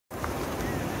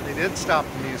did stop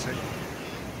the music.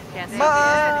 Can't say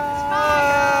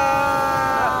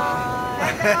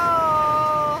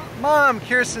Hello. Mom,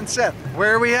 Kirsten, Seth,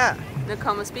 where are we at?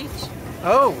 Nokomis Beach.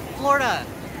 Oh, Florida.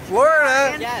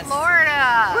 Florida. In Yes.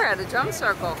 Florida. We're at a drum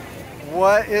circle.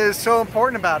 What is so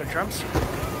important about a drum circle?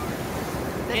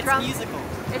 The It's drum- musical.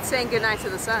 It's saying goodnight to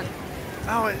the sun.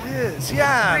 Oh, it is.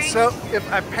 Yeah. brings- So if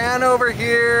I pan over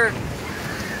here,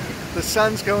 the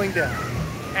sun's going down.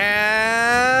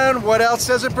 And what else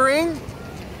does it bring?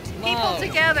 People Love.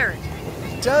 together.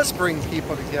 It does bring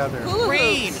people together. Hula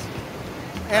Rain. hoops.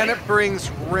 And it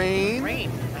brings rain. Rain,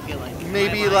 I feel like.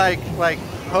 Maybe My line. like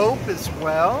hope as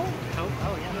well. Hope.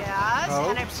 Oh, yeah. Yes, Oh,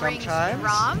 and it brings sometimes.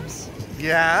 drums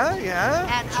Yeah,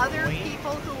 yeah. and other Joy.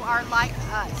 people who are like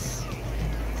us.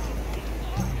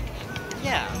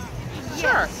 Yeah. Sure.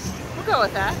 Yes. We'll go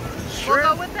with that. Sure.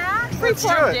 We'll go with that? Let's do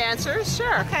Freeform it. dancers,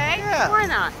 sure. Okay. Yeah. Why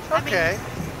not? Okay.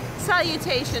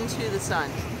 Salutation to the sun.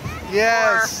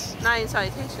 Yes. Or not even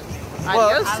salutation. Well,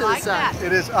 Adios I to like the sun. that.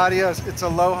 It is adios. It's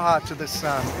aloha to the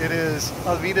sun. It is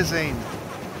auf Wiedersehen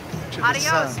to the Adios,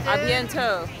 sun. dude. A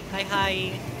bientôt. Hi,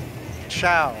 hi.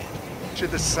 Ciao to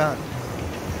the sun.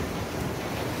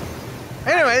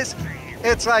 Anyways,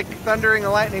 it's like thundering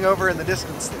and lightning over in the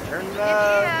distance there. And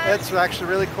It is. it's actually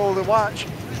really cool to watch.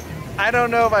 I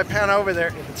don't know if I pan over there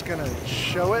if it's going to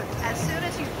show it. As soon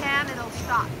as you can, it'll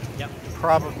stop. Yep.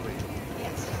 Probably.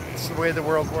 Yes, It's the way the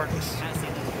world works. I've seen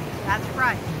it. that's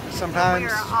right. Sometimes. We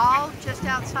are all just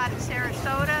outside of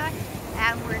Sarasota,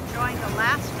 and we're enjoying the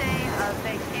last day of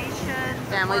vacation.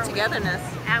 Family before we- togetherness.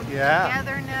 And Yeah.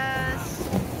 togetherness.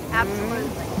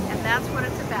 Absolutely. And that's what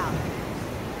it's about.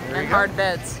 There And you go. hard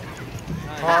beds.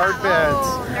 Hard Oh,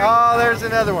 beds. there you Oh, go. there's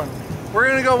another one. We're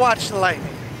going to go watch the lightning.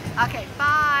 Okay,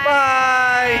 bye.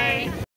 Bye.